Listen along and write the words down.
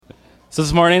So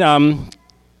this morning,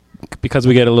 because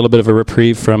we get a little bit of a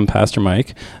reprieve from Pastor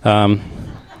Mike,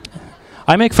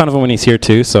 I make fun of him when he's here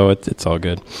too, so it's all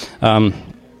good. We're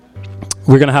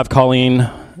going to have Colleen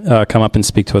come up and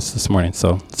speak to us this morning,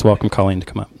 so let's welcome Colleen to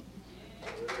come up.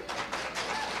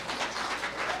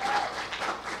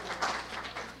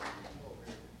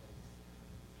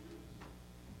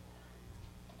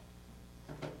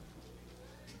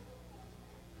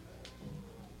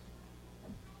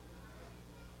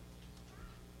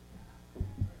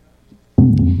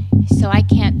 So I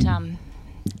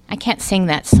can't sing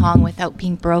that song without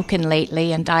being broken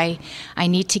lately, and I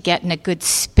need to get in a good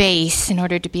space in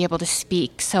order to be able to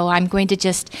speak. So I'm going to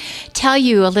just tell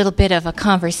you a little bit of a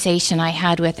conversation I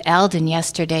had with Eldon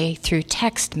yesterday through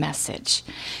text message.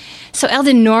 So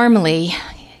Eldon normally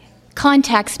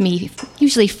contacts me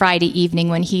usually Friday evening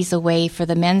when he's away for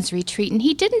the men's retreat, and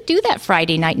he didn't do that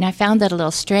Friday night, and I found that a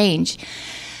little strange.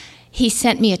 He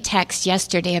sent me a text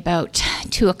yesterday about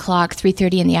 2 o'clock,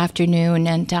 3:30 in the afternoon,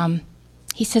 and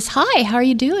he says, "Hi, how are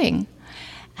you doing?"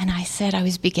 And I said, "I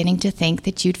was beginning to think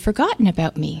that you'd forgotten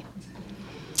about me."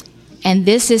 And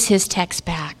this is his text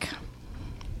back.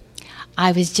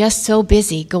 "I was just so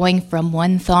busy going from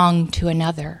one thong to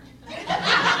another."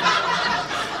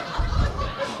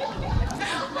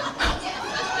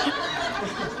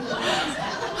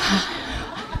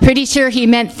 Pretty sure he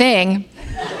meant thing.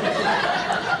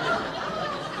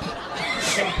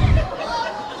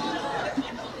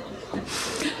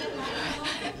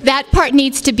 That part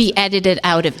needs to be edited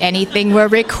out of anything we're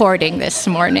recording this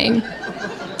morning.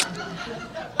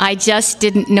 I just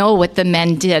didn't know what the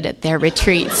men did at their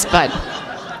retreats, but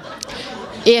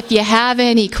if you have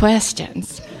any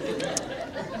questions.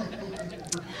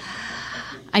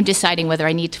 I'm deciding whether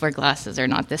I need to wear glasses or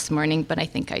not this morning, but I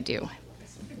think I do.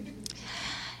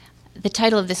 The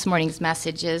title of this morning's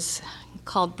message is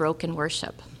called Broken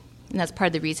Worship. And that's part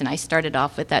of the reason I started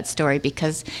off with that story,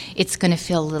 because it's going to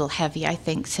feel a little heavy, I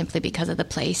think, simply because of the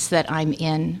place that I'm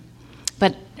in.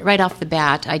 But right off the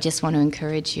bat, I just want to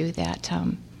encourage you that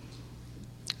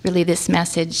really this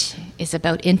message is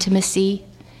about intimacy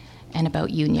and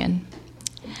about union.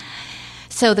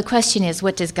 So the question is,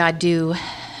 what does God do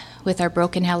with our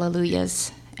broken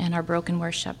hallelujahs and our broken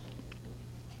worship?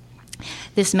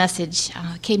 This message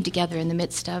came together in the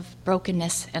midst of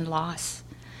brokenness and loss.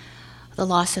 The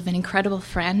loss of an incredible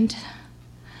friend,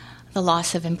 the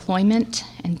loss of employment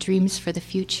and dreams for the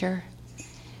future,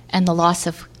 and the loss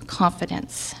of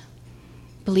confidence.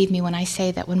 Believe me when I say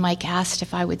that when Mike asked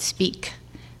if I would speak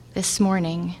this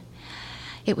morning,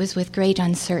 it was with great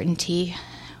uncertainty,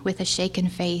 with a shaken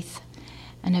faith,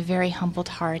 and a very humbled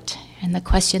heart. And the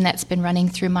question that's been running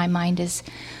through my mind is,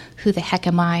 who the heck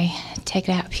am I to take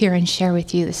it up here and share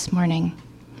with you this morning?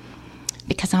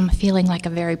 Because I'm feeling like a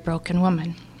very broken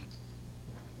woman.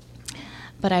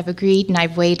 But I've agreed and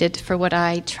I've waited for what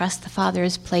I trust the Father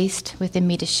has placed within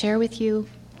me to share with you.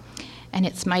 And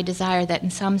it's my desire that in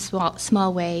some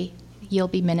small way you'll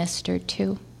be ministered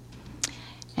to.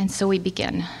 And so we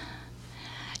begin.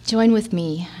 Join with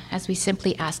me as we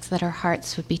simply ask that our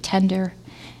hearts would be tender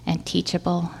and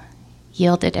teachable,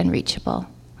 yielded and reachable.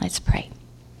 Let's pray.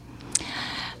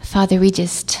 Father, we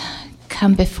just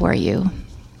come before you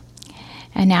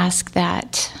and ask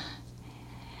that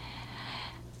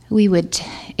we would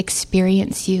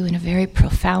experience you in a very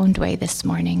profound way this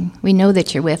morning. We know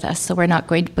that you're with us, so we're not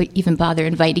going to even bother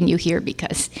inviting you here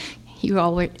because you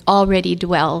already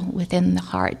dwell within the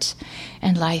heart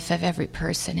and life of every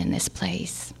person in this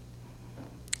place.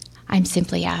 I'm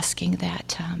simply asking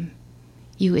that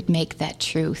you would make that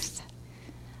truth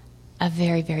a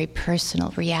very, very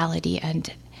personal reality and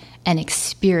an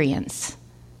experience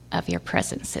of your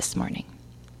presence this morning.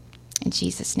 In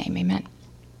Jesus' name, amen.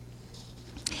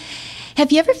 Have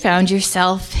you ever found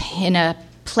yourself in a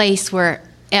place where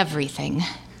everything,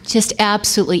 just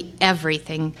absolutely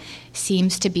everything,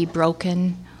 seems to be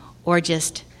broken or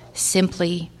just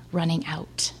simply running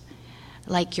out,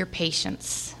 like your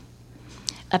patience?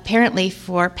 Apparently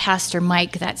for Pastor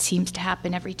Mike, that seems to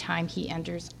happen every time he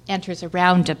enters a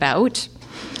roundabout.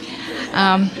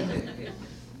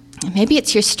 Maybe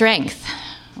it's your strength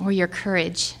or your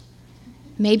courage.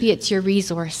 Maybe it's your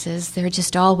resources. They're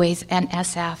just always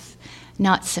NSF.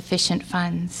 Not sufficient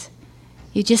funds.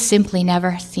 You just simply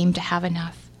never seem to have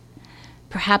enough.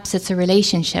 Perhaps it's a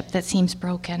relationship that seems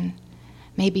broken.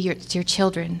 Maybe it's your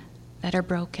children that are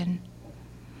broken.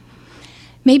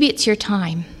 Maybe it's your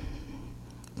time.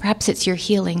 Perhaps it's your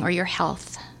healing or your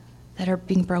health that are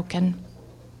being broken.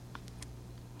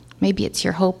 Maybe it's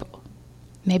your hope.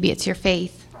 Maybe it's your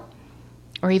faith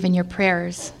or even your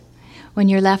prayers. When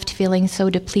you're left feeling so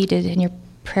depleted and your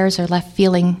prayers are left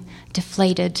feeling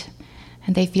deflated,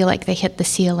 and they feel like they hit the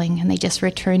ceiling and they just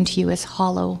return to you as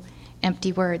hollow,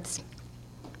 empty words.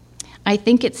 I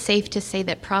think it's safe to say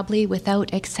that probably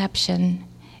without exception,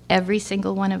 every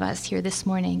single one of us here this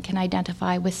morning can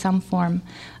identify with some form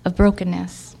of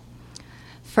brokenness.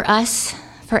 For us,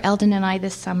 for Eldon and I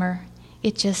this summer,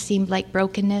 it just seemed like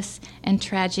brokenness and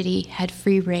tragedy had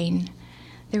free rein.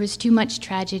 There was too much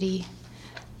tragedy,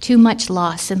 too much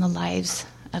loss in the lives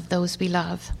of those we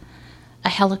love. A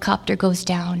helicopter goes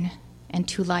down and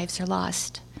 2 lives are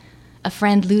lost. A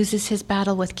friend loses his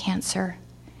battle with cancer,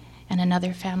 and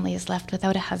another family is left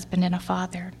without a husband and a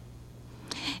father.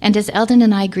 And as Eldon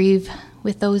and I grieve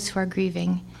with those who are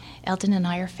grieving, Eldon and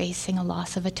I are facing a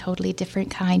loss of a totally different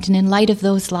kind. And in light of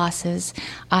those losses,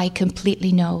 I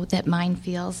completely know that mine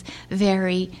feels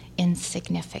very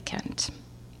insignificant.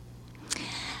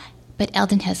 But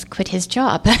Eldon has quit his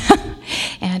job.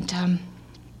 And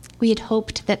we had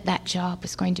hoped that that job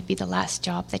was going to be the last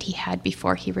job that he had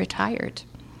before he retired.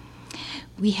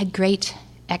 We had great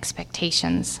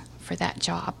expectations for that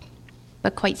job.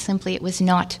 But quite simply, it was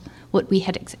not what we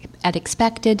had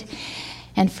expected.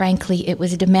 And frankly, it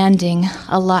was demanding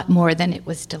a lot more than it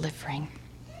was delivering.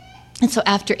 And so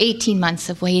after 18 months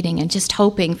of waiting and just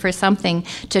hoping for something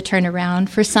to turn around,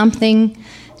 for something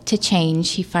to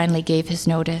change, he finally gave his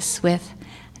notice with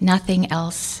nothing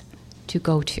else to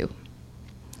go to.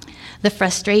 The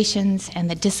frustrations and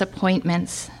the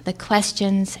disappointments, the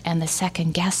questions and the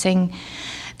second guessing,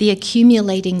 the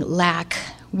accumulating lack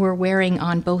were wearing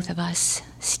on both of us,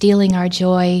 stealing our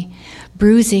joy,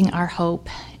 bruising our hope,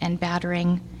 and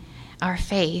battering our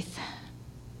faith.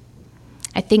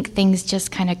 I think things just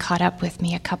kind of caught up with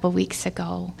me a couple weeks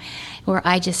ago, where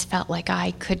I just felt like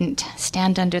I couldn't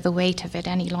stand under the weight of it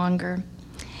any longer.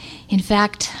 In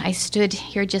fact, I stood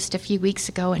here just a few weeks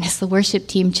ago, and as the worship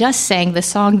team just sang the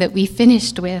song that we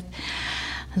finished with,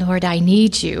 "Lord, I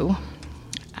Need You,"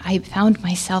 I found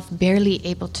myself barely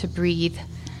able to breathe.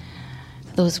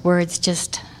 Those words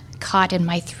just caught in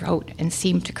my throat and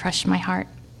seemed to crush my heart.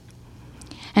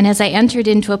 And as I entered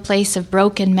into a place of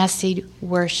broken, messy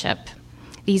worship,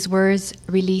 these words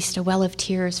released a well of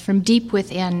tears from deep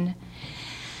within.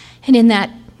 And in that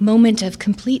moment of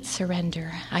complete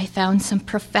surrender, I found some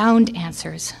profound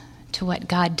answers to what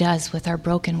God does with our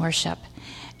broken worship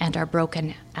and our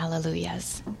broken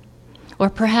alleluias. Or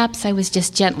perhaps I was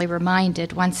just gently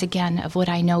reminded once again of what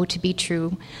I know to be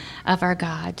true of our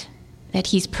God, that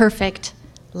He's perfect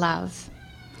love.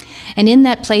 And in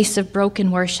that place of broken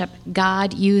worship,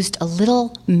 God used a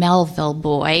little Melville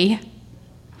boy,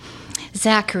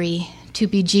 Zachary, to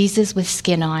be Jesus with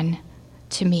skin on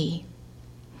to me.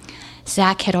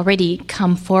 Zach had already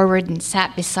come forward and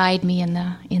sat beside me in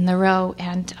the row,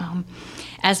 and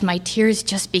as my tears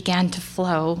just began to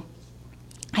flow,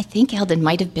 I think Eldon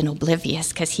might have been oblivious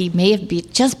because he may have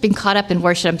just been caught up in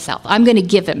worship himself. I'm going to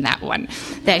give him that one,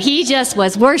 that he just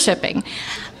was worshiping.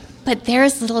 But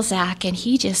there's little Zach, and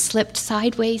he just slipped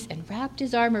sideways and wrapped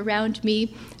his arm around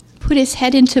me, put his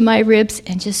head into my ribs,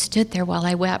 and just stood there while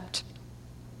I wept.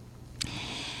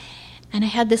 And I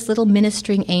had this little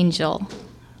ministering angel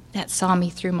that saw me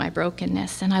through my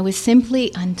brokenness, and I was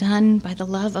simply undone by the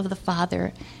love of the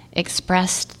Father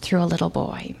expressed through a little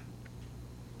boy.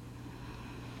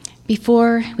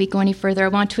 Before we go any further, I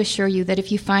want to assure you that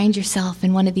if you find yourself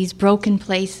in one of these broken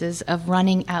places of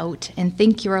running out and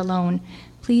think you're alone,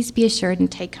 please be assured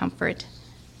and take comfort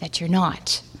that you're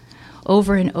not.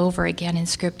 Over and over again in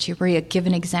Scripture, we are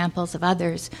given examples of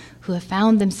others who have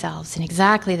found themselves in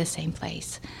exactly the same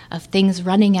place, of things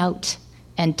running out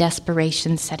and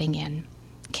desperation setting in.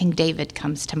 King David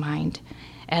comes to mind,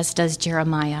 as does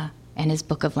Jeremiah and his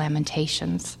book of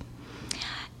Lamentations.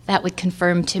 That would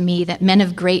confirm to me that men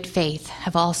of great faith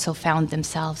have also found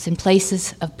themselves in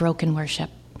places of broken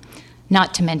worship,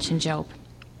 not to mention Job.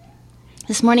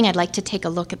 This morning I'd like to take a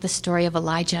look at the story of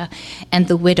Elijah and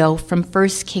the widow from 1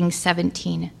 Kings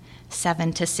 17,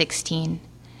 7-16.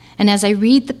 And as I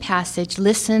read the passage,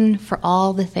 listen for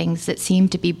all the things that seem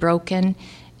to be broken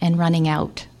and running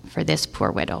out for this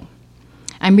poor widow.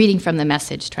 I'm reading from the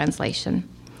Message translation.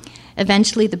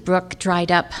 Eventually the brook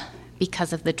dried up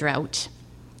because of the drought.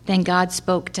 Then God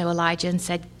spoke to Elijah and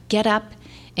said, "Get up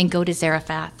and go to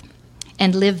Zarephath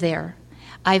and live there.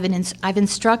 I've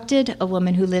instructed a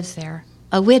woman who lives there,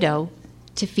 a widow,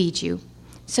 to feed you."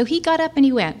 So he got up and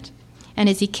he went. And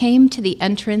as he came to the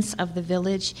entrance of the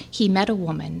village, he met a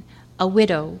woman, a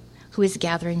widow, who was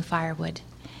gathering firewood.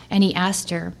 And he asked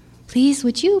her, "Please,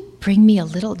 would you bring me a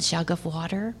little jug of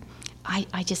water?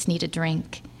 I just need a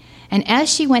drink." And as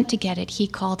she went to get it, he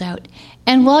called out,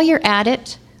 "And while you're at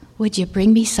it, would you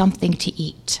bring me something to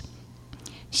eat?"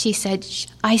 She said,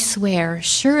 I swear,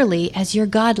 surely as your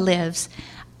God lives,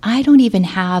 I don't even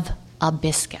have a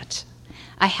biscuit.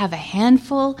 I have a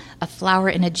handful of flour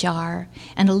in a jar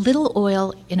and a little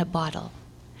oil in a bottle.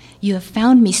 You have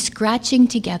found me scratching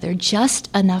together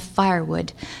just enough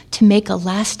firewood to make a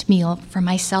last meal for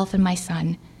myself and my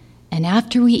son, and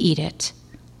after we eat it,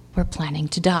 we're planning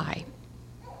to die.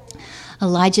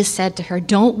 Elijah said to her,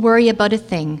 don't worry about a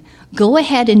thing. Go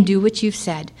ahead and do what you've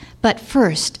said, but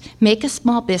first make a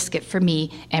small biscuit for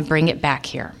me and bring it back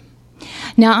here.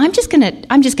 Now, I'm just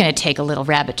gonna take a little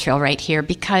rabbit trail right here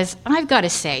because I've got to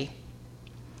say,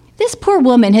 this poor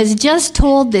woman has just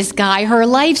told this guy her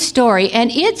life story,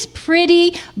 and it's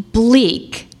pretty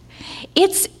bleak.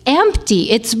 It's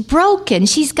empty. It's broken.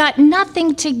 She's got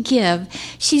nothing to give.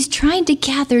 She's trying to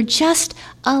gather just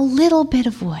a little bit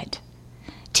of wood,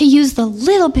 to use the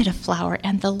little bit of flour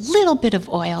and the little bit of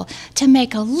oil to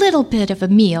make a little bit of a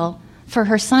meal for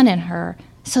her son and her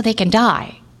so they can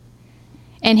die.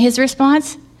 And his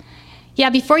response,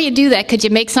 yeah, before you do that, could you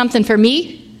make something for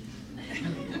me?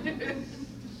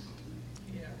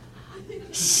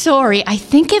 Sorry, I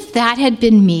think if that had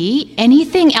been me,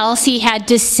 anything else he had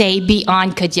to say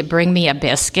beyond, could you bring me a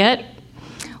biscuit,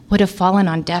 would have fallen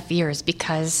on deaf ears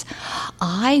because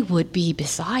I would be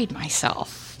beside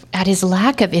myself at his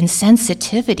lack of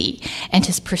insensitivity and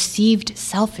his perceived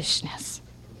selfishness.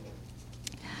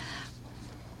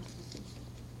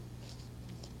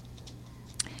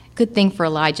 Good thing for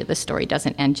Elijah, the story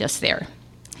doesn't end just there.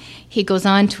 He goes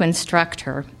on to instruct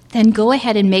her, then go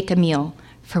ahead and make a meal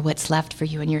for what's left for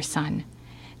you and your son.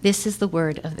 This is the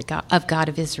word of God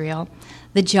of Israel.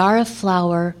 The jar of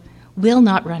flour will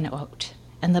not run out,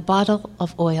 and the bottle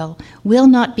of oil will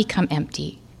not become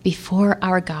empty before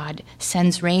our God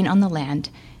sends rain on the land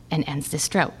and ends this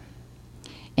drought.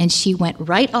 And she went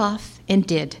right off and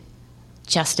did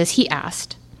just as he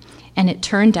asked, and it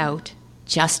turned out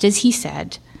just as he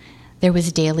said. There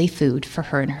was daily food for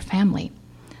her and her family.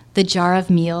 The jar of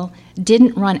meal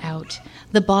didn't run out.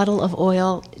 The bottle of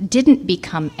oil didn't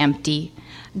become empty.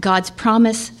 God's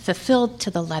promise fulfilled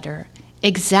to the letter,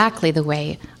 exactly the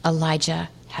way Elijah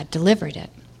had delivered it.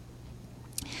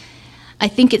 I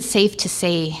think it's safe to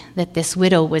say that this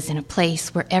widow was in a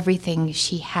place where everything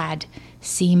she had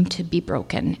seemed to be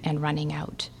broken and running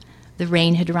out. The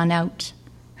rain had run out.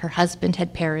 Her husband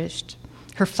had perished.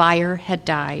 Her fire had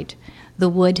died. The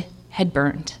wood had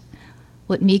burned.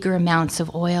 What meager amounts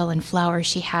of oil and flour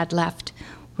she had left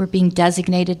were being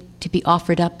designated to be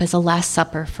offered up as a last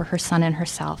supper for her son and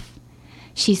herself.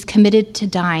 She's committed to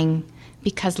dying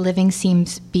because living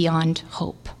seems beyond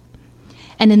hope.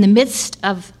 And in the midst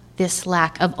of this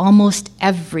lack of almost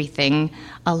everything,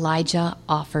 Elijah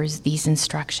offers these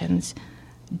instructions.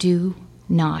 Do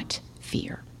not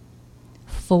fear,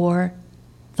 for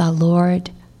the Lord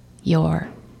your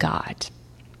God.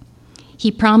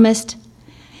 He promises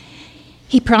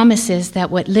that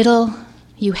what little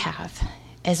you have,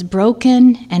 as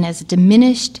broken and as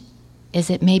diminished as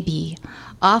it may be,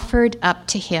 offered up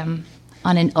to him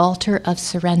on an altar of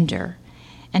surrender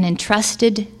and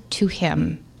entrusted to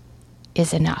him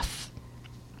is enough.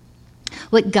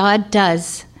 What God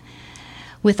does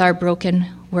with our broken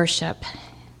worship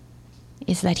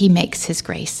is that he makes his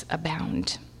grace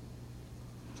abound.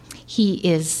 He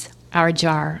is our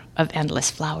jar of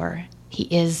endless flour. He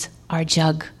is our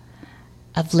jug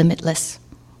of limitless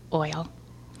oil.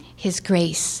 His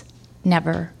grace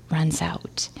never runs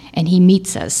out, and he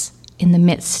meets us in the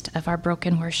midst of our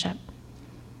broken worship.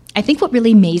 I think what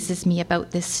really amazes me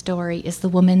about this story is the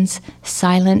woman's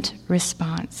silent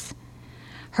response,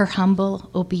 her humble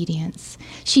obedience.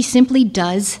 She simply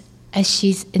does as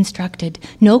she's instructed.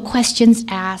 No questions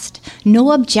asked,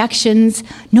 no objections,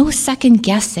 no second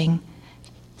guessing.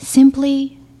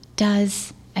 Simply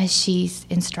does as she's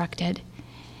instructed.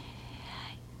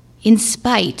 In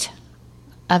spite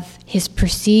of his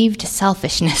perceived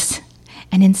selfishness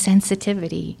and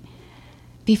insensitivity,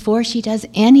 before she does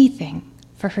anything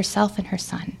for herself and her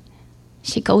son,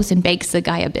 she goes and bakes the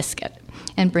guy a biscuit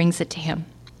and brings it to him.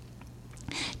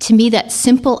 To me, that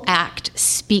simple act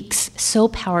speaks so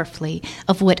powerfully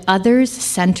of what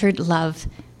others-centered love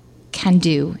can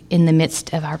do in the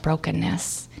midst of our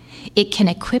brokenness. It can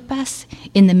equip us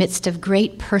in the midst of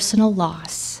great personal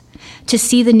loss to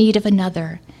see the need of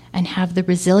another and have the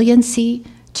resiliency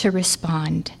to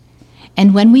respond.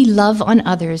 And when we love on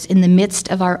others in the midst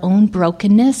of our own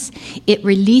brokenness, it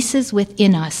releases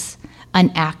within us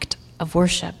an act of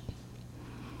worship.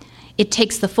 It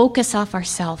takes the focus off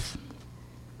ourselves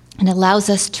and allows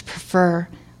us to prefer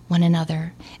one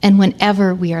another. And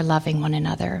whenever we are loving one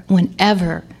another,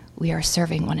 whenever we are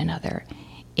serving one another,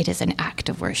 it is an act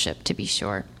of worship, to be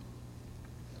sure.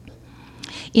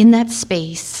 In that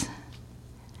space,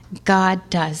 God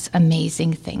does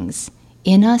amazing things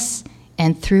in us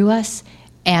and through us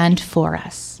and for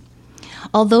us.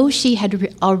 Although she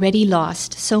had already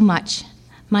lost so much,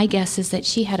 my guess is that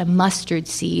she had a mustard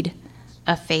seed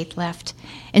of faith left.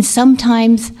 And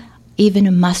sometimes even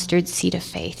a mustard seed of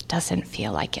faith doesn't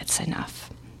feel like it's enough.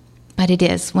 But it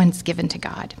is when it's given to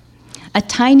God. A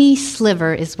tiny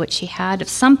sliver is what she had of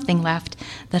something left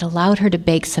that allowed her to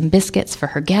bake some biscuits for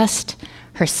her guest,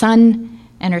 her son,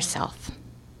 and herself.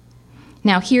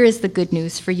 Now, here is the good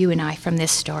news for you and I from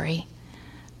this story.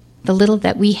 The little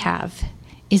that we have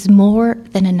is more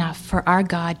than enough for our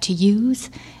God to use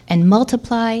and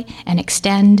multiply and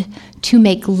extend to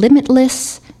make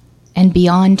limitless and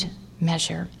beyond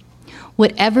measure.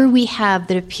 Whatever we have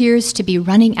that appears to be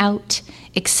running out,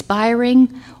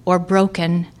 expiring, or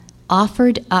broken,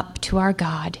 offered up to our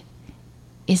God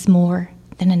is more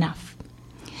than enough.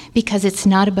 Because it's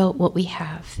not about what we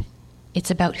have,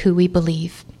 it's about who we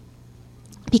believe.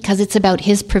 Because it's about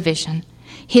His provision,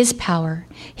 His power,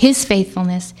 His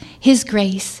faithfulness, His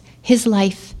grace, His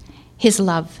life, His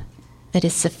love that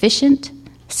is sufficient,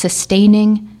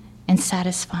 sustaining, and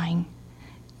satisfying.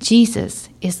 Jesus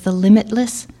is the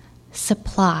limitless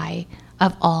supply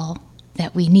of all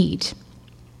that we need.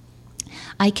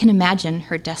 I can imagine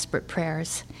her desperate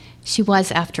prayers. She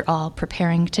was, after all,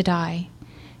 preparing to die.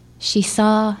 She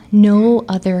saw no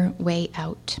other way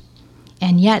out.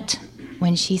 And yet,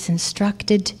 when she's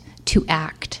instructed to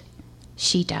act,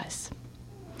 she does.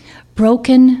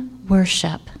 Broken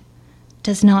worship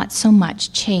does not so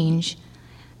much change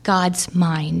God's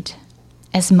mind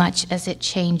as much as it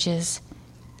changes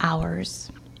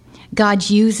ours. God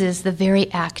uses the very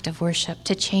act of worship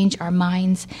to change our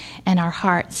minds and our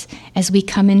hearts as we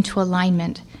come into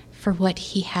alignment for what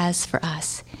He has for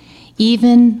us,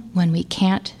 even when we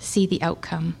can't see the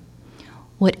outcome.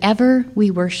 Whatever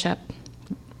worship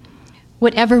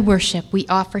we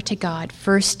offer to God,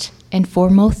 first and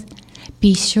foremost,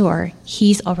 be sure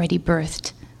He's already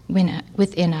birthed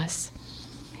within us.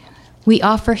 We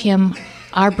offer Him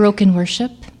our broken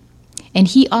worship, and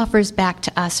He offers back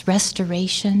to us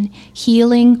restoration,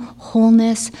 healing,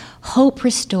 wholeness, hope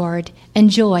restored, and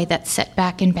joy that's set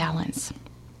back in balance.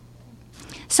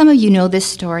 Some of you know this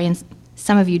story, and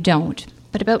some of you don't.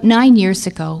 But about 9 years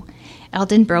ago,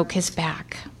 Eldon broke his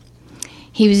back.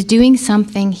 He was doing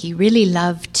something he really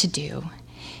loved to do.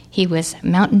 He was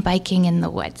mountain biking in the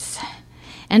woods.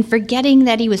 And forgetting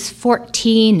that he was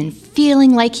 14 and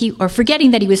forgetting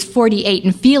that he was 48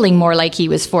 and feeling more like he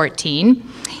was 14,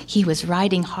 he was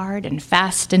riding hard and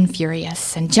fast and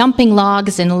furious and jumping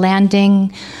logs and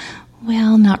landing,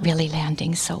 well, not really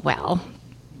landing so well.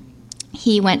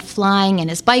 He went flying and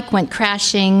his bike went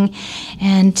crashing,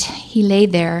 and he lay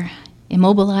there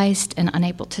immobilized and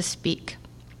unable to speak.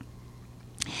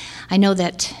 I know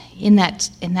that in that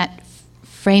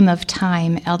frame of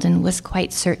time, Eldon was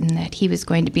quite certain that he was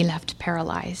going to be left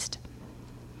paralyzed.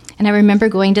 And I remember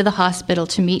going to the hospital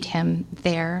to meet him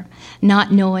there,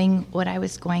 not knowing what I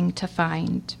was going to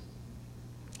find.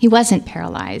 He wasn't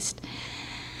paralyzed,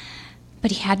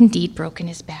 but he had indeed broken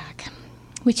his back,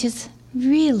 which is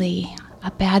really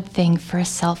a bad thing for a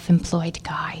self-employed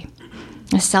guy,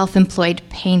 a self-employed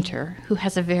painter who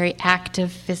has a very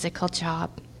active physical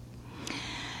job.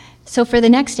 So for the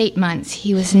next 8 months,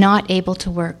 he was not able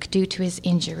to work due to his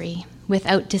injury,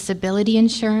 without disability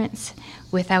insurance,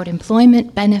 without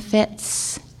employment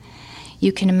benefits.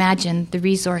 You can imagine the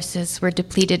resources were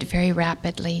depleted very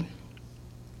rapidly.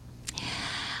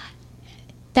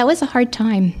 That was a hard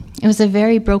time. It was a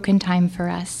very broken time for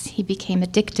us. He became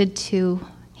addicted to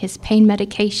his pain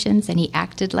medications, and he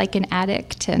acted like an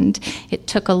addict, and it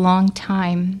took a long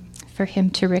time for him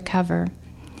to recover.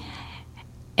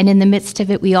 And in the midst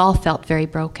of it, we all felt very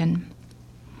broken.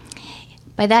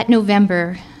 By that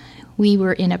November, we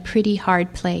were in a pretty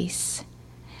hard place.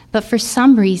 But for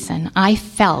some reason, I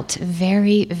felt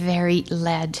very, very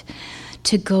led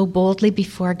to go boldly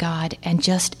before God and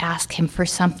just ask Him for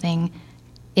something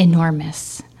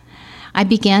enormous. I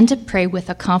began to pray with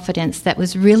a confidence that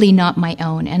was really not my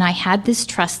own, and I had this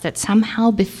trust that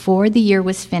somehow before the year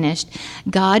was finished,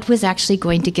 God was actually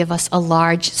going to give us a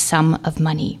large sum of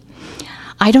money.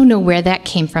 I don't know where that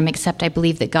came from, except I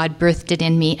believe that God birthed it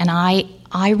in me, and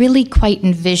I really quite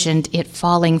envisioned it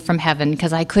falling from heaven,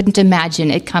 because I couldn't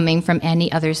imagine it coming from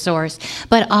any other source.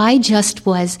 But I just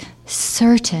was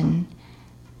certain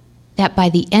that by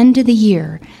the end of the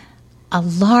year, a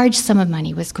large sum of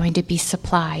money was going to be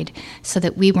supplied so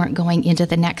that we weren't going into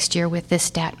the next year with this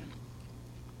debt.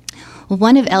 Well,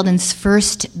 one of Eldon's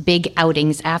first big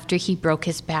outings after he broke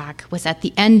his back was at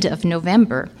the end of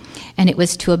November, and it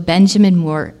was to a Benjamin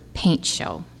Moore paint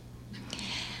show.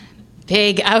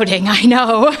 Big outing, I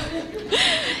know.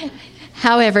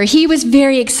 However, he was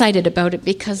very excited about it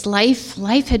because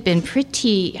life had been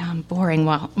pretty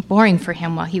boring for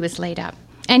him while he was laid up.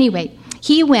 Anyway,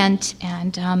 he went,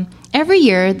 and every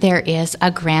year there is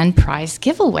a grand prize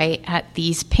giveaway at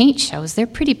these paint shows. They're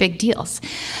pretty big deals.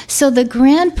 So the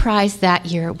grand prize that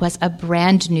year was a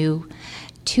brand new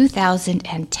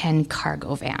 2010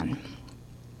 cargo van.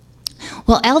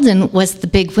 Well, Eldon was the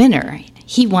big winner.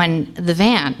 He won the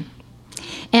van.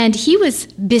 And he was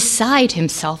beside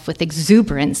himself with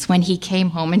exuberance when he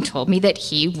came home and told me that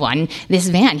he won this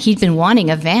van. He'd been wanting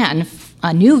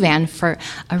a new van, for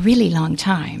a really long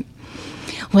time.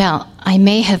 Well, I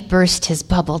may have burst his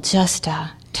bubble just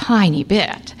a tiny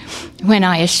bit when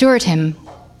I assured him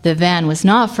the van was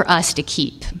not for us to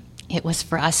keep. It was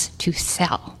for us to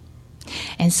sell.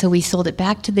 And so we sold it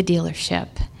back to the dealership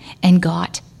and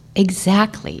got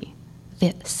exactly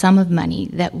the sum of money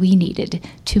that we needed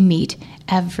to meet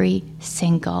every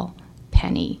single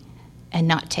penny and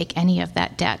not take any of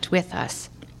that debt with us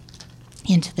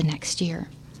into the next year.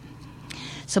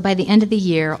 So by the end of the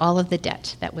year, all of the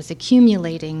debt that was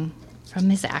accumulating from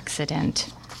his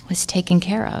accident was taken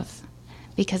care of,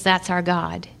 because that's our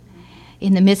God.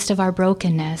 In the midst of our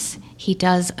brokenness, he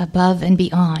does above and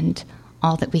beyond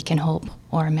all that we can hope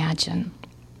or imagine.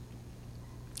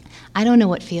 I don't know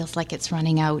what feels like it's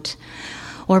running out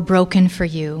or broken for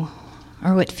you,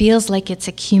 or what feels like it's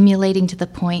accumulating to the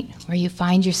point where you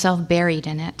find yourself buried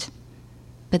in it.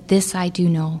 But this I do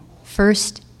know,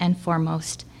 first and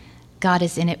foremost, God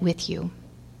is in it with you.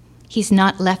 He's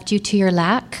not left you to your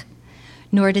lack,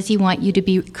 nor does he want you to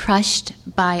be crushed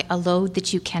by a load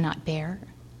that you cannot bear.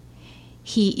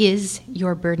 He is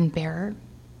your burden bearer.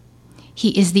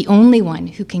 He is the only one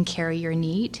who can carry your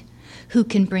need, who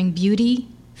can bring beauty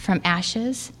from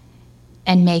ashes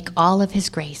and make all of his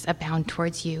grace abound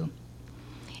towards you.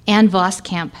 Anne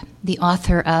Voskamp, the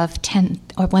author of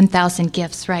 1,000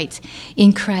 Gifts, writes,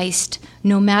 "In Christ,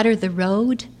 no matter the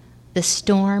road, the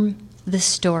storm, the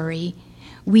story,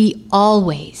 we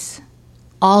always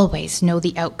know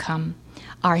the outcome.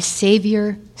 Our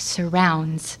Savior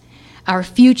surrounds, our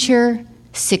future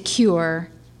secure,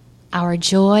 our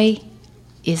joy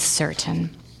is certain."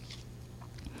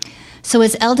 So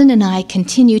as Eldon and I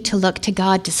continue to look to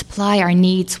God to supply our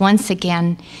needs once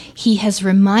again, he has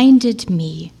reminded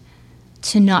me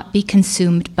to not be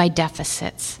consumed by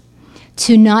deficits,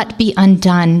 to not be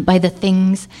undone by the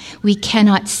things we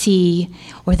cannot see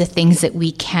or the things that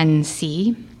we can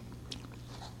see,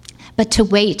 but to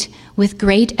wait with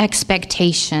great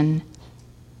expectation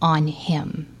on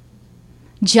him,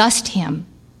 just him,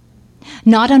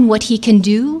 not on what he can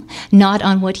do, not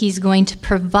on what he's going to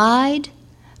provide,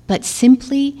 but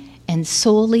simply and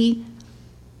solely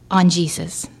on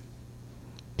Jesus,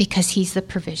 because he's the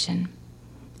provision.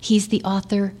 He's the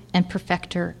author and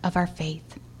perfecter of our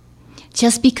faith.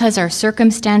 Just because our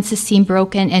circumstances seem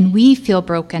broken and we feel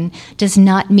broken does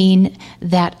not mean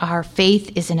that our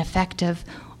faith is ineffective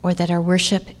or that our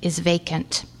worship is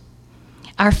vacant.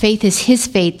 Our faith is his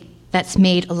faith that's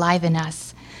made alive in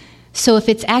us. So if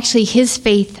it's actually his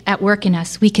faith at work in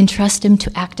us, we can trust him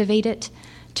to activate it,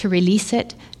 to release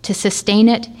it, to sustain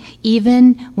it,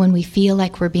 even when we feel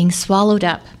like we're being swallowed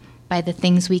up by the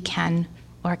things we can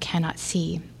or cannot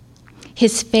see.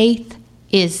 His faith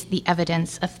is the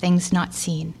evidence of things not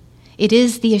seen. It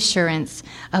is the assurance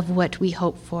of what we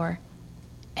hope for.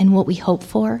 And what we hope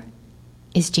for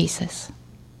is Jesus.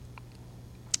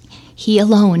 He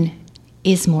alone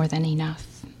is more than enough.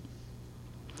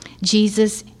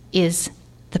 Jesus is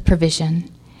the provision.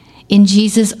 In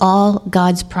Jesus, all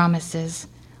God's promises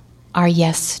are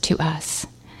yes to us.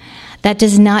 That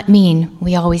does not mean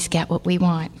we always get what we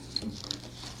want.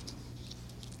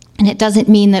 And it doesn't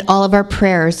mean that all of our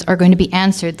prayers are going to be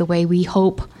answered the way we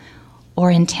hope or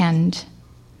intend.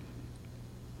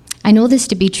 I know this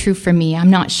to be true for me. I'm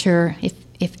not sure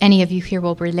if any of you here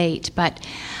will relate, but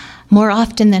more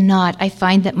often than not, I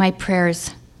find that my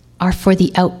prayers are for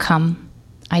the outcome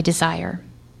I desire.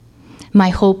 My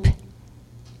hope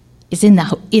is in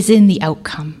the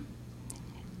outcome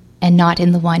and not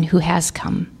in the one who has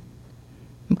come.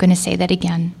 I'm going to say that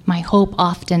again. My hope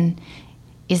often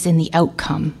is in the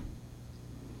outcome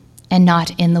and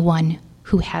not in the one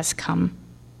who has come.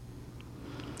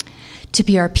 To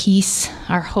be our peace,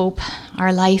 our hope,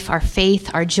 our life, our faith,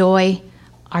 our joy,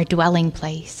 our dwelling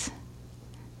place.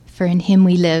 For in him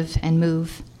we live and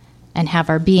move and have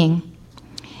our being.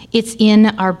 It's in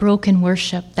our broken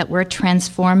worship that we're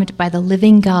transformed by the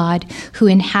living God who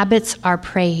inhabits our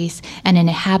praise and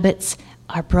inhabits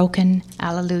our broken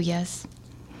alleluias.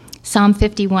 Psalm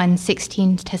 51,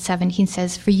 16 to 17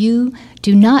 says, "For you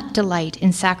do not delight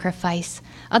in sacrifice,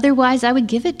 otherwise I would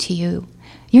give it to you.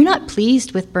 You're not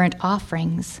pleased with burnt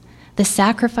offerings. The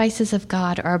sacrifices of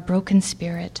God are a broken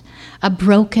spirit, a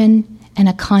broken and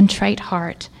a contrite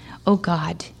heart. O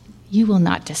God, you will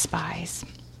not despise."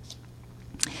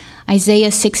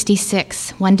 Isaiah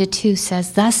 66, 1-2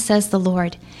 says, "Thus says the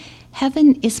Lord,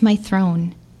 heaven is my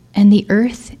throne, and the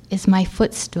earth is my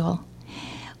footstool.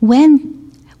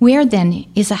 Where then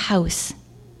is a house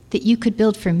that you could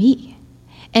build for me?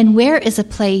 And where is a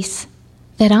place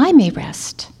that I may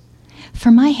rest? For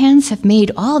my hands have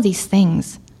made all these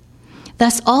things.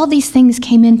 Thus all these things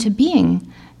came into being,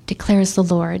 declares the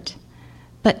Lord.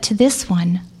 But to this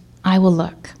one I will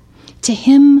look, to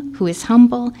him who is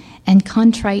humble and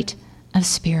contrite of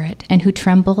spirit, and who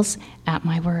trembles at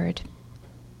my word."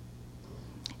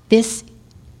 This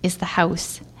is the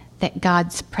house that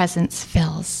God's presence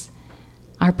fills,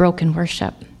 our broken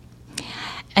worship.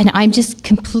 And I'm just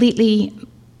completely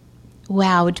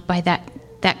wowed by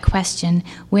that question,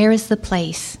 where is the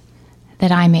place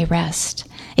that I may rest?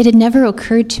 It had never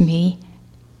occurred to me,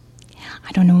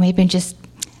 I don't know, maybe I'm just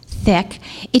thick,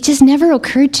 it just never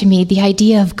occurred to me the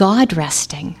idea of God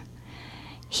resting.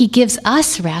 He gives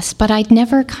us rest, but I'd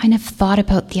never kind of thought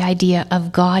about the idea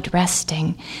of God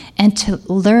resting, and to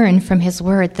learn from his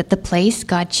word that the place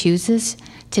God chooses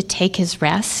to take his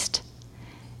rest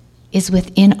is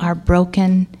within our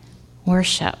broken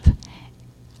worship,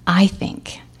 I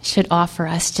think should offer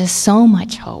us just so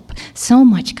much hope, so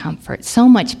much comfort, so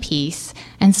much peace,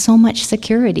 and so much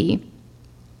security.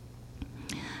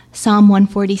 Psalm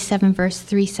 147 verse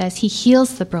 3 says, "He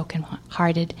heals the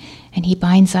brokenhearted, and he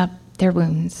binds up their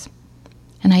wounds."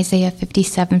 And Isaiah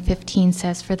 57:15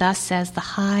 says, "For thus says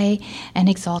the high and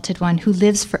exalted one who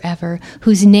lives forever,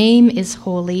 whose name is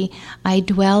holy. I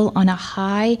dwell on a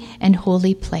high and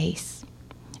holy place,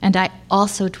 and I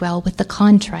also dwell with the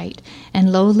contrite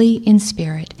and lowly in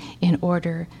spirit, in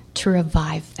order to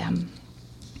revive them."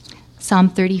 Psalm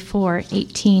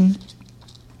 34:18,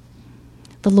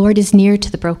 "The Lord is near to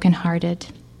the brokenhearted.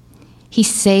 He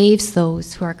saves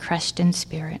those who are crushed in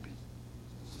spirit."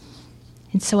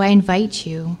 And so I invite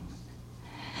you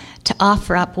to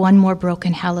offer up one more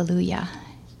broken hallelujah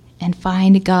and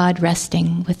find God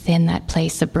resting within that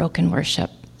place of broken worship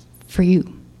for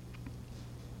you.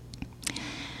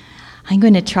 I'm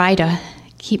going to try to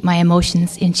keep my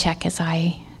emotions in check as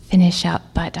I finish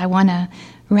up, but I want to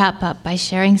wrap up by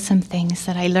sharing some things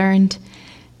that I learned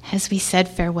as we said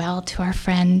farewell to our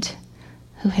friend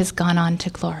who has gone on to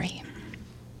glory.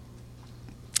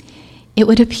 It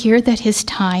would appear that his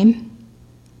time,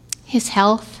 his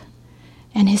health,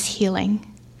 and his healing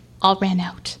all ran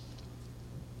out.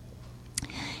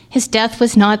 His death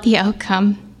was not the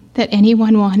outcome that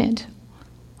anyone wanted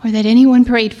or that anyone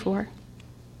prayed for.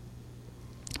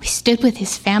 We stood with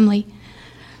his family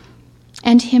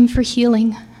and him for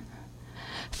healing,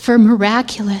 for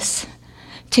miraculous,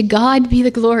 to God be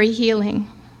the glory healing.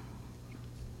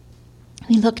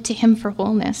 We looked to him for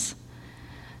wholeness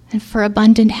and for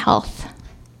abundant health.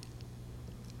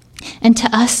 And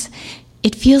to us,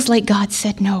 it feels like God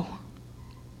said no.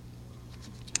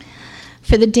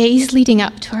 For the days leading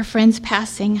up to our friend's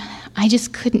passing, I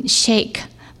just couldn't shake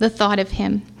the thought of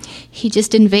him. He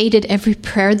just invaded every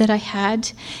prayer that I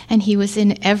had, and he was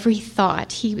in every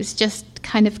thought. He was just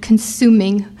kind of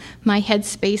consuming my head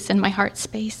space and my heart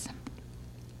space.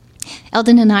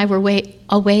 Eldon and I were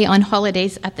away on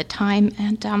holidays at the time,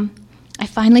 and I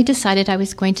finally decided I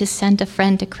was going to send a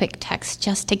friend a quick text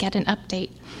just to get an update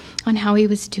on how he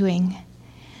was doing.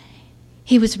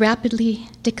 He was rapidly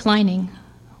declining,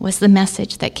 was the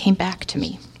message that came back to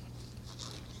me.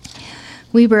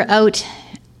 We were out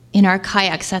in our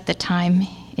kayaks at the time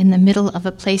in the middle of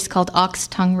a place called Ox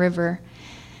Tongue River,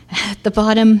 at the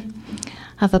bottom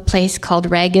of a place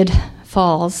called Ragged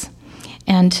Falls.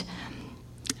 And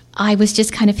I was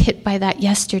just kind of hit by that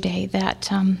yesterday,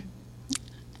 that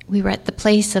we were at the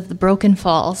place of the Broken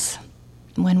Falls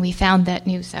when we found that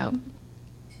news out.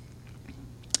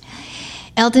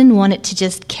 Eldon wanted to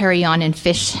just carry on and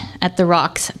fish at the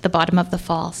rocks at the bottom of the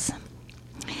falls.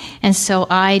 And so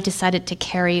I decided to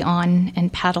carry on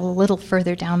and paddle a little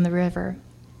further down the river.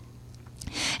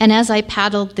 And as I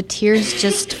paddled, the tears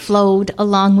just flowed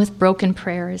along with broken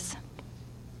prayers.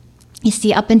 You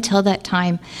see, up until that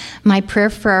time, my prayer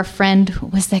for our friend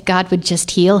was that God would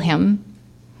just heal him.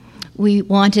 We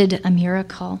wanted a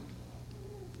miracle.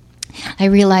 I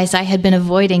realized I had been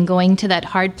avoiding going to that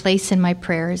hard place in my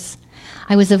prayers.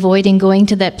 I was avoiding going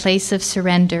to that place of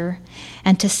surrender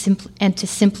and to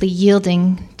simply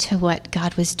yielding to what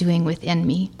God was doing within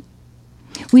me.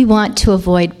 We want to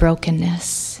avoid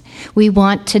brokenness. We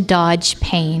want to dodge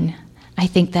pain. I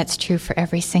think that's true for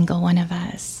every single one of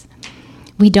us.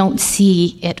 We don't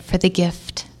see it for the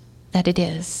gift that it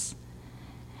is.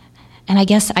 And I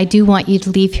guess I do want you to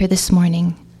leave here this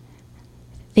morning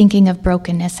thinking of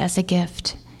brokenness as a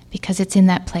gift, because it's in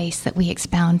that place that we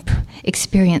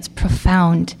experience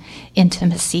profound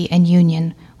intimacy and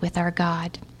union with our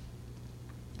God.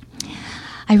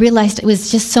 I realized it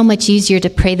was just so much easier to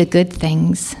pray the good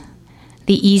things,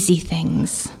 the easy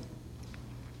things.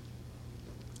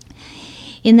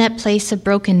 In that place of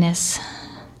brokenness,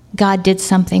 God did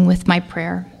something with my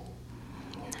prayer.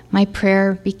 My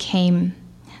prayer became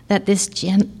that this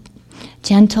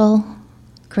gentle,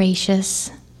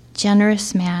 gracious,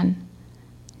 generous man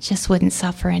just wouldn't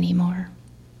suffer anymore.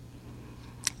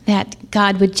 That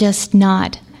God would just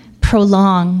not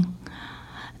prolong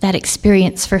that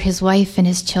experience for his wife and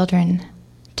his children,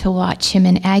 to watch him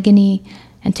in agony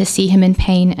and to see him in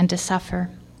pain and to suffer.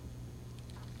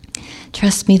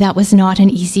 Trust me, that was not an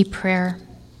easy prayer.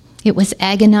 It was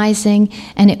agonizing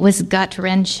and it was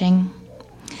gut-wrenching.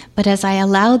 But as I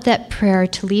allowed that prayer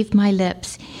to leave my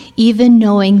lips, even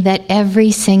knowing that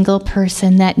every single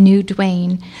person that knew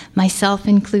Dwayne, myself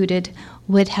included,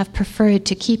 would have preferred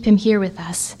to keep him here with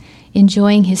us,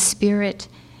 enjoying his spirit,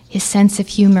 his sense of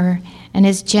humor, and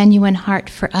his genuine heart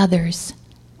for others,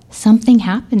 something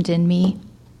happened in me.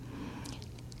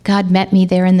 God met me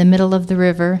there in the middle of the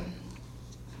river.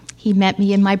 He met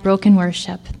me in my broken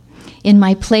worship, in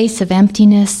my place of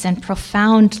emptiness and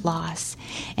profound loss,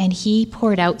 and he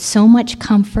poured out so much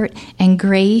comfort and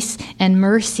grace and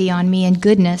mercy on me and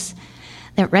goodness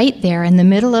that right there in the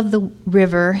middle of the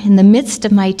river, in the midst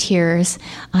of my tears,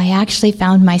 I actually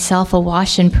found myself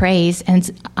awash in praise, and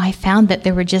I found that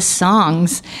there were just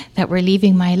songs that were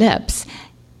leaving my lips,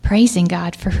 praising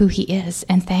God for who he is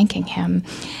and thanking him.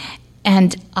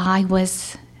 And I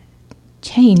was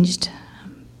changed.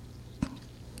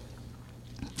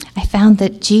 I found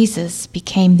that Jesus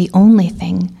became the only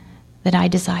thing that I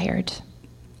desired.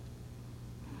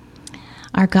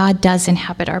 Our God does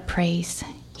inhabit our praise.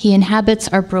 He inhabits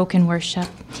our broken worship,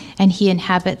 and he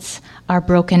inhabits our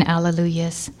broken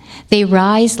alleluias. They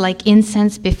rise like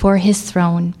incense before his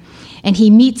throne, and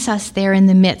he meets us there in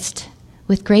the midst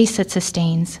with grace that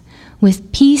sustains,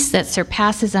 with peace that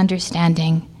surpasses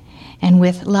understanding, and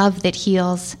with love that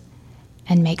heals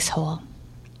and makes whole.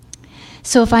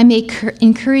 So if I may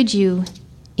encourage you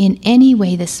in any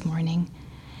way this morning,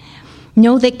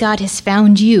 know that God has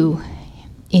found you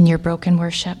in your broken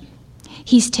worship.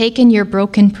 He's taken your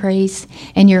broken praise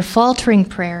and your faltering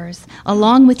prayers,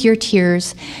 along with your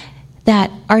tears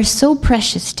that are so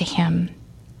precious to him.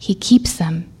 He keeps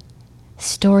them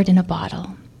stored in a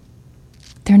bottle.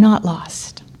 They're not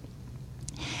lost.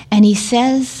 And he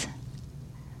says,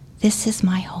 "This is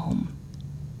my home.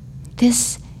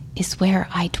 This is where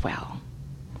I dwell."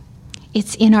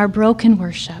 It's in our broken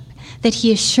worship that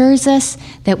he assures us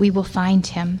that we will find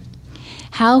him.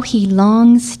 How he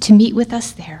longs to meet with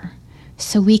us there,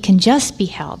 so we can just be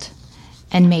held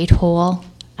and made whole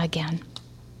again.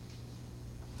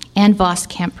 Ann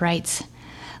Voskamp writes,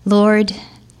 "Lord,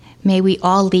 may we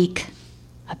all leak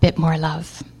a bit more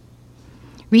love.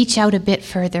 Reach out a bit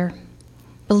further.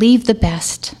 Believe the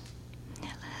best.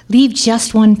 Leave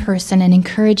just one person an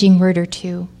encouraging word or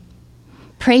two.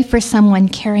 Pray for someone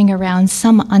carrying around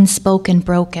some unspoken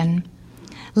broken.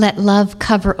 Let love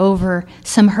cover over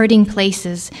some hurting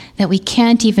places that we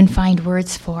can't even find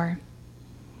words for.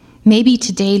 Maybe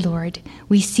today, Lord,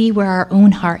 we see where our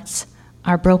own hearts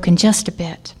are broken just a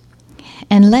bit.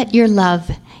 And let your love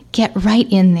get right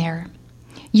in there.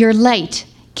 Your light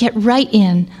get right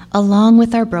in along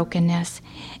with our brokenness.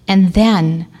 And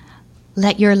then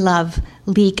let your love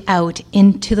leak out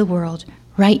into the world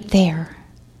right there.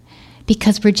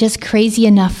 Because we're just crazy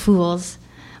enough fools,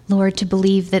 Lord, to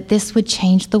believe that this would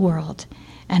change the world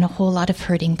and a whole lot of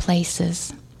hurting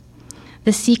places.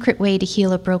 The secret way to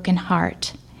heal a broken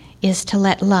heart is to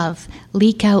let love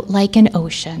leak out like an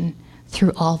ocean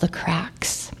through all the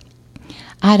cracks.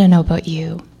 I don't know about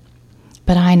you,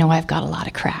 but I know I've got a lot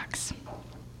of cracks.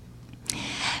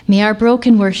 May our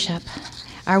broken worship,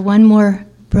 our one more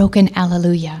broken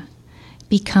alleluia,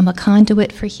 become a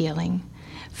conduit for healing,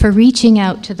 for reaching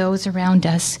out to those around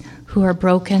us who are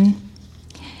broken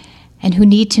and who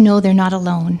need to know they're not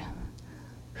alone,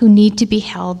 who need to be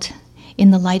held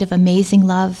in the light of amazing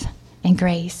love and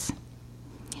grace.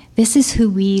 This is who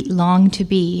we long to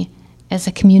be as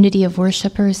a community of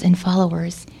worshipers and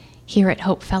followers here at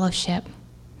Hope Fellowship.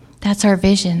 That's our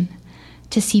vision,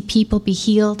 to see people be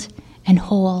healed and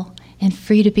whole and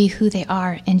free to be who they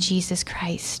are in Jesus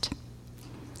Christ.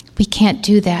 We can't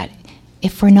do that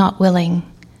if we're not willing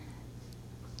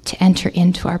to enter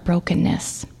into our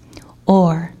brokenness,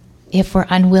 or if we're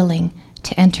unwilling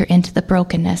to enter into the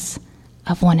brokenness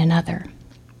of one another.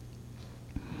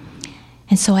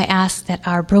 And so I ask that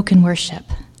our broken worship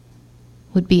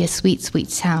would be a sweet, sweet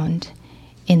sound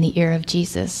in the ear of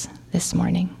Jesus this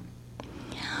morning.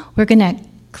 We're going to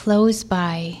close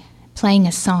by playing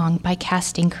a song by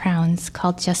Casting Crowns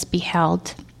called Just Be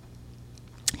Held.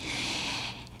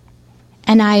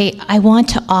 And I want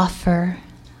to offer,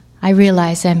 I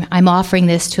realize I'm offering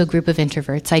this to a group of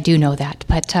introverts, I do know that,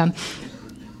 but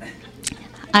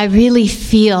I really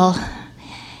feel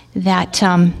that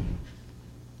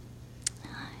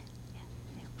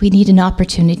we need an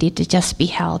opportunity to just be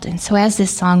held. And so as this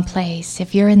song plays,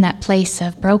 if you're in that place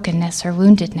of brokenness or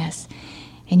woundedness,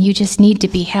 and you just need to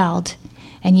be held,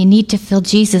 and you need to fill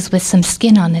Jesus with some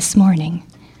skin on this morning,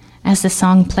 as the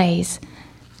song plays,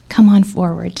 come on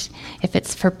forward, if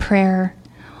it's for prayer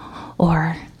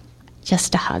or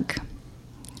just a hug.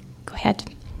 Go ahead.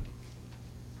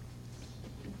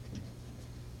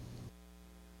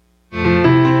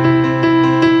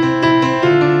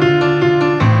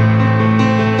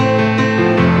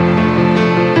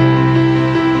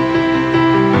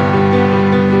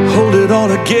 Hold it all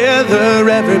together,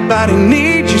 everybody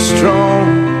needs you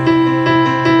strong.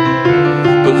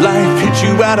 But life hits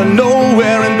you out of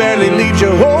nowhere and barely leaves you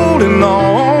holding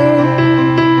on.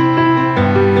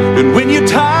 And when you're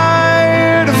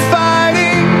tired of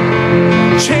fighting,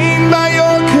 chained by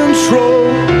your control,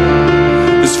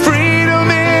 there's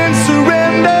freedom in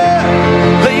surrender.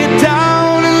 Lay it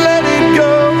down and let it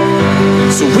go.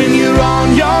 So when you're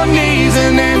on your knees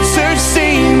and answers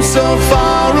seem so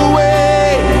far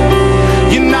away,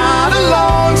 you're not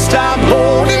alone. Stop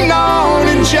holding on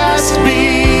and just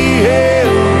be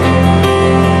held.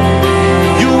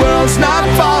 Your world's not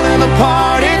falling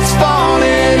apart, it's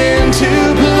falling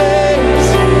into place.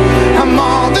 I'm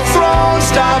on the throne.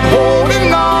 Stop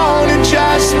holding on and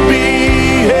just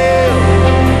be held.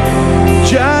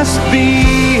 Just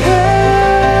be held.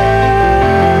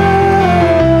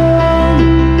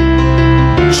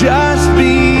 Just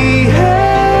be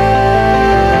held.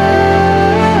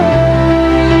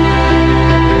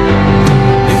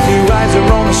 If your eyes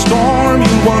are on a storm,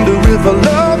 you wonder if I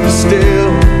love you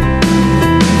still.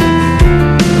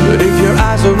 But if your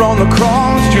eyes are on the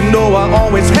cross, you know I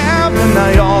always have and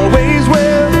I always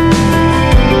will.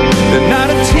 And not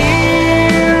a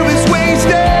tear is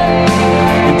wasted.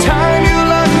 In time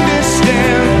you'll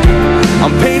understand.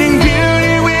 I'm painting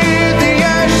beauty with the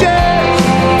ashes.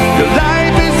 Your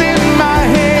life is in my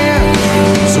hand.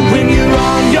 So when you're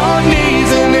on your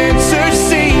knees and answers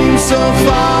seem so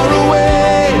far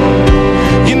away,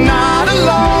 you're not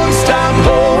alone. Stop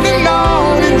holding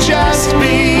on and just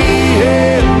be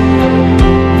held.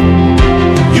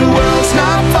 Your world's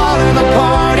not falling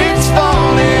apart, it's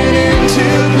falling into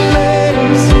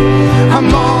place.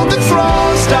 I'm on the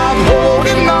throne. Stop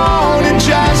holding on and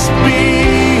just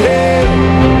be held.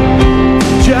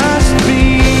 Just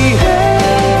be held.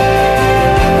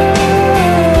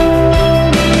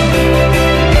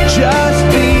 Just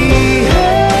be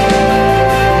held.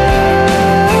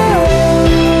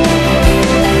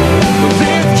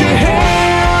 Lift your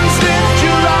hands, lift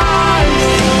your eyes.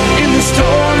 In the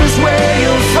storm is where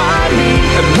you'll find me.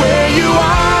 And where you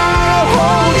are, I'll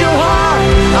hold your heart.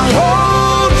 I'll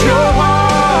hold your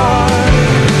heart.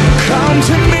 Come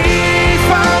to me,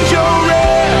 find your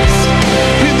rest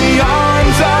in the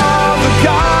arms of the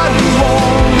God who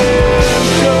won't let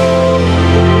go.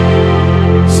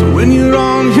 So when you're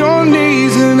on your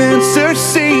knees and answers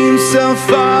seem so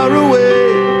far away,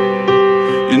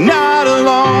 you're not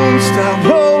alone. Stop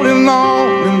holding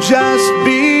on and just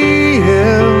be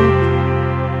held.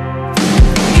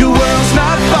 Your world's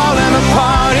not falling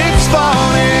apart, it's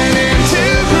falling into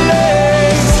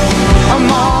place. I'm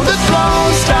on the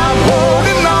throne. Stop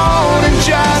holding on and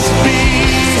just be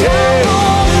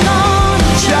held.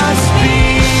 Just be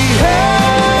held.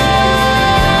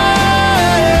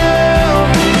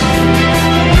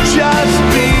 Just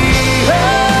be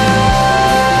held.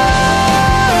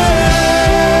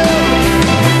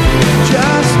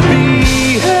 Just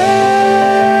be held.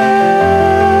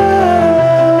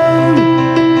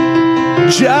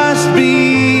 Just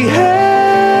be held.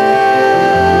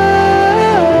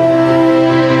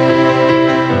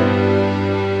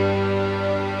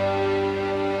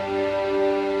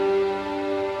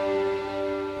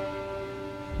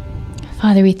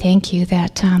 Father, we thank you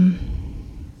that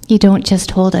you don't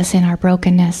just hold us in our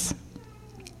brokenness,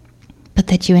 but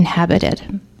that you inhabit it.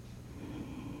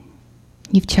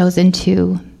 You've chosen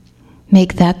to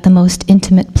make that the most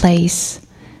intimate place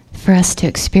for us to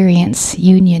experience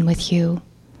union with you,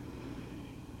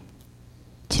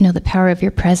 to to know the power of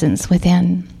your presence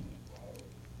within.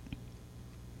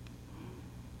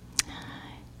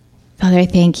 Father, I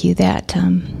thank you that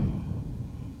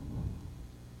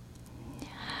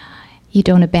you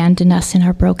don't abandon us in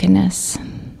our brokenness,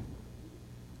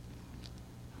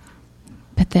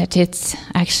 but that it's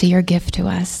actually your gift to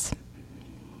us.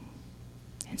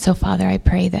 And so, Father, I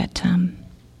pray that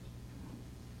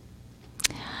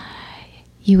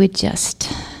you would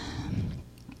just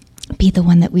be the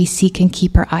one that we seek and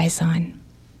keep our eyes on.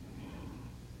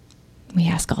 We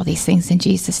ask all these things in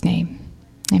Jesus' name.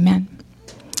 Amen.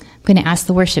 I'm going to ask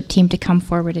the worship team to come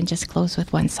forward and just close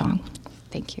with one song.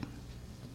 Thank you.